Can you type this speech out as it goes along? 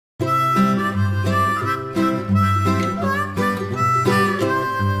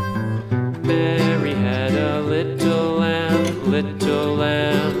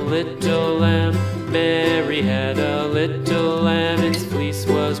little lamb. Mary had a little lamb, its fleece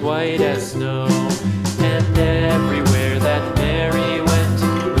was white as snow. And everywhere that Mary went,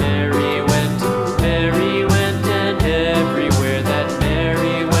 Mary went, Mary went, and everywhere that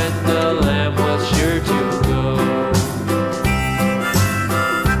Mary went, the lamb was sure to go.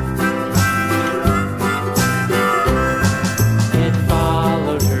 It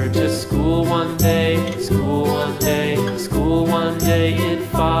followed her to school one day, school one day, school one day. It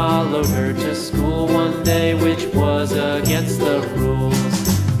followed her to school one day, which was against the rules.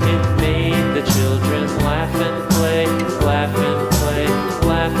 It made the children laugh and play, laugh and play,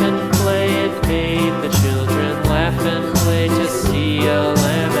 laugh and play. It made the children laugh and play to see a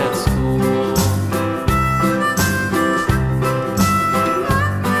lamb at school.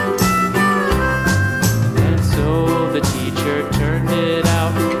 And so the teacher turned it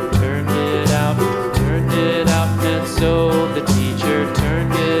out, turned it out, turned it out. And so the teacher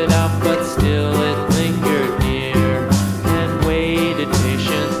turned it out, but still it lingered near and waited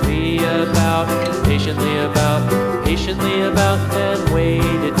patiently about, and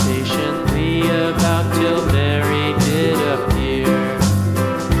waited patiently about till Mary did appear.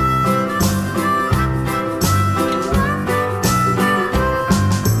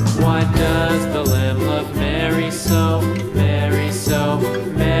 Why does the lamb love Mary so, Mary so,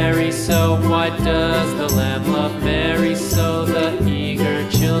 Mary so? Why does the lamb love Mary so? The eager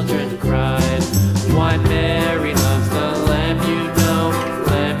children cried. Why Mary loves the lamb, you know,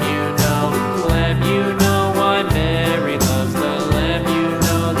 lamb, you know, lamb, you know. Why Mary loves the lamb, you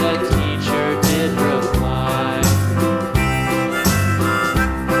know, the teacher did reply.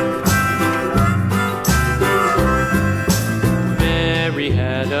 Mary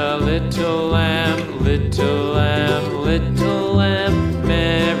had a little lamb, little lamb, little lamb.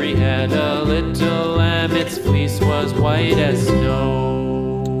 Mary had a little lamb, its fleece was white as snow.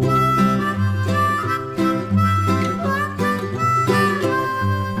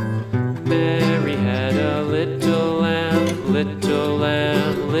 Mary had a little lamb, little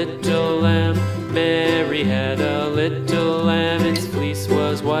lamb, little lamb. Mary had a little lamb, its fleece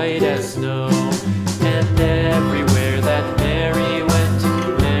was white as snow. And everywhere that Mary went,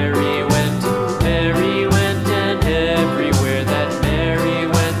 Mary went, Mary went, and everywhere that Mary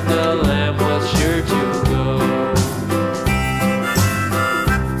went, the lamb was sure to go.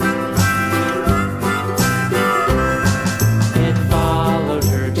 It followed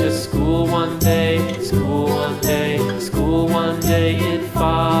her to school one day, school one day, school one day. It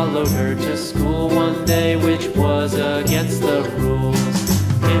followed her to school one day, which was against the rules.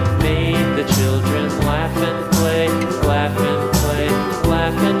 It made the children laugh and play, laugh and play,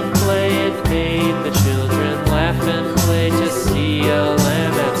 laugh and play. It made the children laugh and play to see a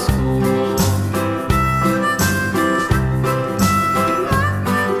lamb at school.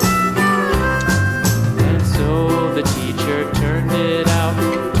 And so the teacher turned it out,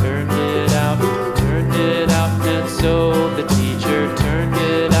 turned it out, turned it out. And so the teacher turned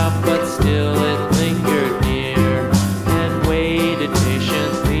it out, but still it lingered near and waited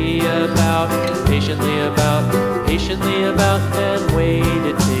patiently about, and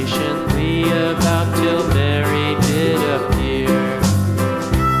waited patiently about till Mary did appear.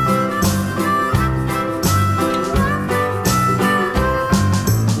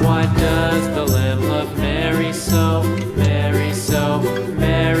 Why does the lamb love Mary so, Mary so,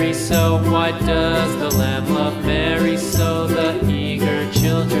 Mary so? Why does the lamb love Mary so? The eager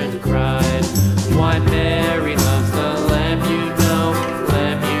children cried. Why Mary loves the lamb, you know,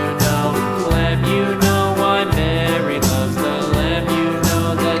 lamb, you know, lamb, you know. Why Mary loves the lamb, you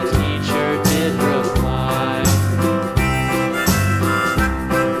know, the teacher did reply.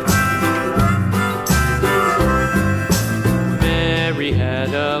 Mary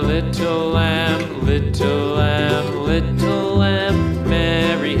had a little lamb, little lamb, little lamb.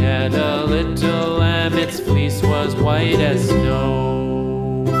 Mary had a little lamb, its fleece was white as snow.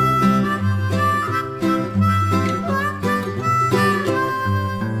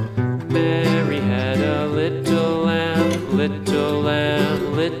 Mary had a little lamb, little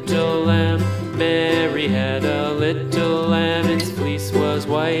lamb, little lamb. Mary had a little lamb, its fleece was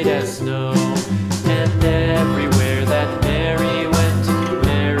white as snow. And everywhere that Mary went,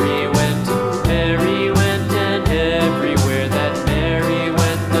 Mary went, Mary went, and everywhere that Mary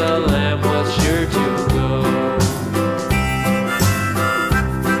went, the lamb was sure to go.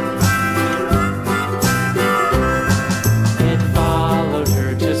 It followed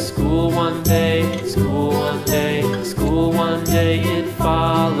her to school one day, school one day, school one day. It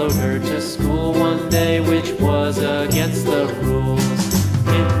followed her to school one day, which was against the rules.